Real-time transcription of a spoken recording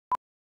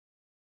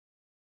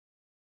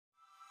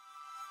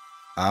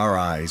Our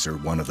eyes are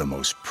one of the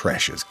most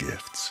precious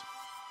gifts.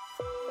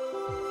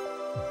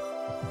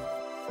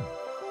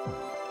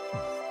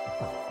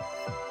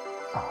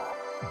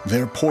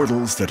 They're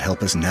portals that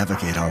help us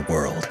navigate our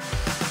world,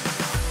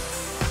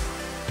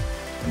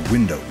 and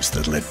windows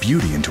that let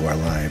beauty into our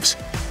lives.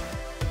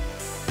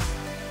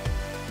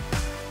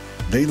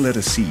 They let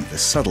us see the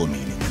subtle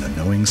meaning in a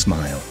knowing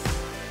smile,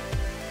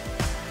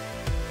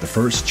 the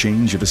first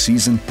change of a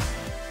season,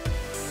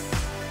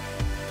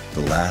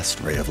 the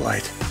last ray of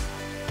light,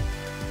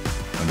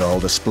 and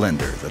all the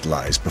splendor that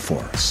lies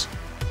before us.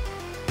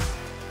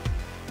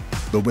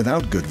 But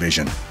without good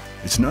vision,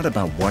 it's not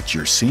about what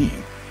you're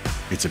seeing,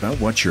 it's about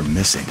what you're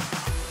missing.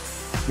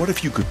 What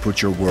if you could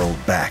put your world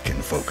back in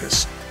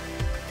focus?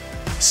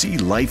 See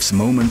life's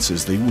moments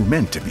as they were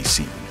meant to be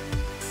seen.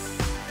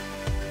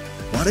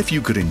 What if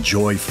you could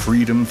enjoy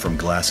freedom from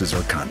glasses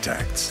or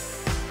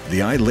contacts?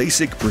 The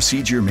iLASIK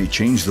procedure may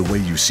change the way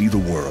you see the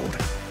world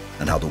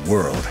and how the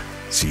world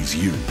sees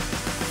you.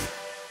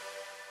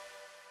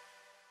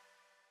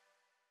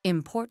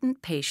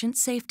 Important patient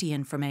safety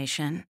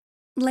information.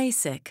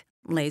 LASIK,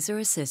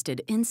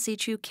 laser-assisted in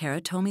situ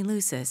keratomy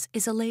lucis,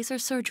 is a laser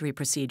surgery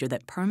procedure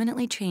that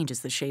permanently changes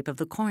the shape of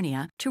the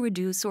cornea to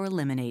reduce or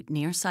eliminate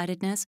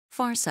nearsightedness,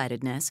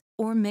 farsightedness,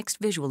 or mixed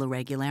visual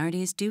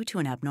irregularities due to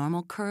an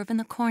abnormal curve in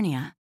the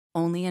cornea.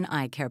 Only an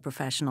eye care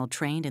professional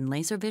trained in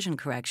laser vision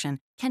correction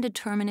can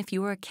determine if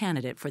you are a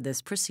candidate for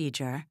this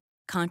procedure.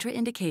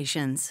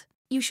 Contraindications.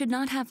 You should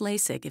not have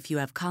LASIK if you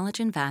have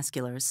collagen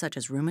vasculars such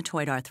as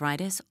rheumatoid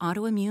arthritis,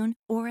 autoimmune,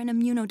 or an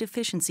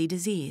immunodeficiency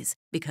disease,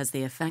 because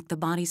they affect the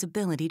body's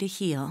ability to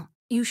heal.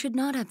 You should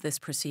not have this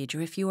procedure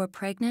if you are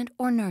pregnant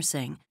or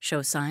nursing,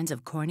 show signs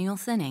of corneal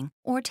thinning,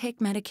 or take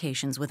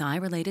medications with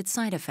eye-related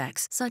side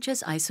effects such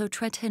as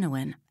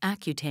isotretinoin,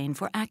 Accutane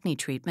for acne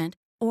treatment,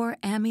 or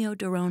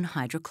amiodarone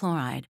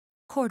hydrochloride,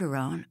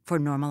 cortisone for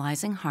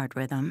normalizing heart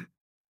rhythm.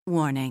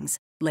 Warnings.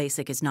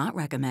 LASIK is not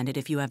recommended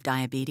if you have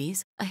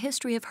diabetes, a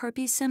history of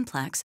herpes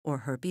simplex or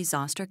herpes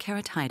zoster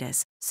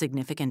keratitis,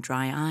 significant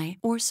dry eye,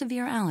 or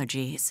severe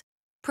allergies.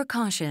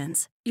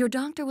 Precautions. Your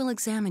doctor will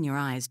examine your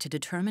eyes to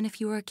determine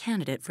if you are a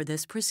candidate for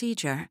this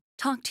procedure.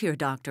 Talk to your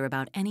doctor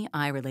about any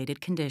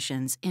eye-related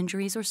conditions,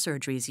 injuries, or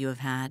surgeries you have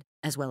had,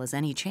 as well as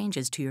any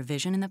changes to your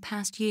vision in the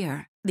past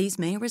year. These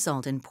may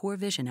result in poor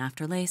vision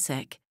after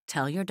LASIK.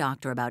 Tell your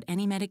doctor about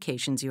any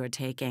medications you are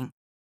taking.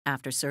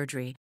 After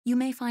surgery, you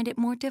may find it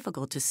more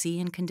difficult to see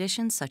in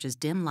conditions such as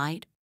dim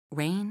light,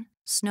 rain,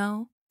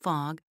 snow,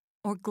 fog,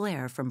 or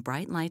glare from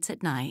bright lights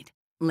at night.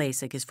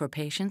 LASIK is for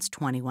patients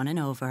 21 and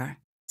over.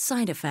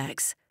 Side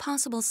effects.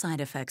 Possible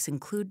side effects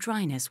include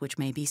dryness, which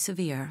may be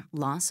severe,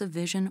 loss of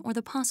vision, or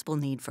the possible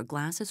need for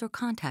glasses or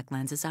contact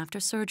lenses after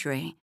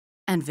surgery,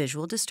 and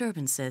visual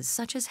disturbances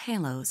such as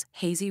halos,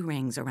 hazy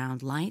rings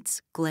around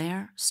lights,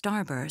 glare,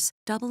 starbursts,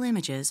 double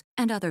images,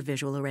 and other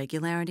visual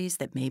irregularities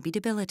that may be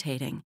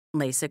debilitating.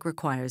 LASIK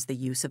requires the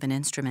use of an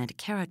instrument,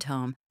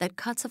 keratome, that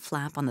cuts a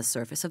flap on the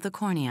surface of the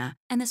cornea,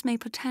 and this may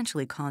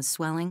potentially cause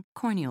swelling,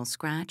 corneal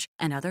scratch,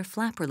 and other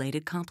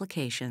flap-related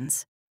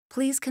complications.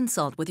 Please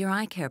consult with your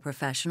eye care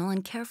professional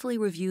and carefully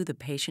review the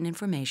patient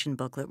information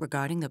booklet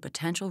regarding the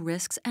potential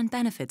risks and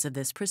benefits of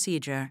this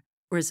procedure.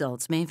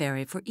 Results may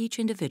vary for each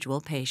individual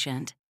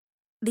patient.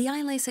 The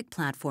iLASIK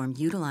platform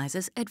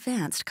utilizes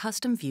advanced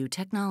custom view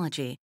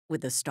technology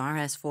with the STAR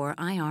S4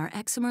 IR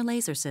excimer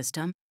laser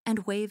system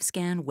and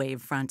WaveScan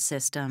wavefront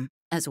system,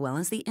 as well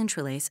as the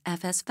Intralase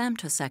FS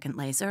femtosecond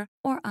laser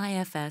or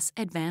IFS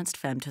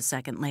advanced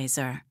femtosecond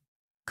laser.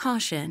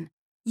 Caution.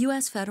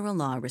 U.S. federal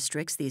law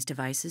restricts these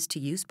devices to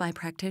use by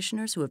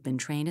practitioners who have been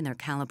trained in their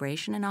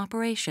calibration and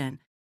operation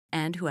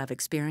and who have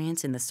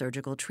experience in the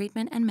surgical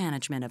treatment and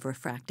management of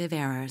refractive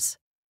errors.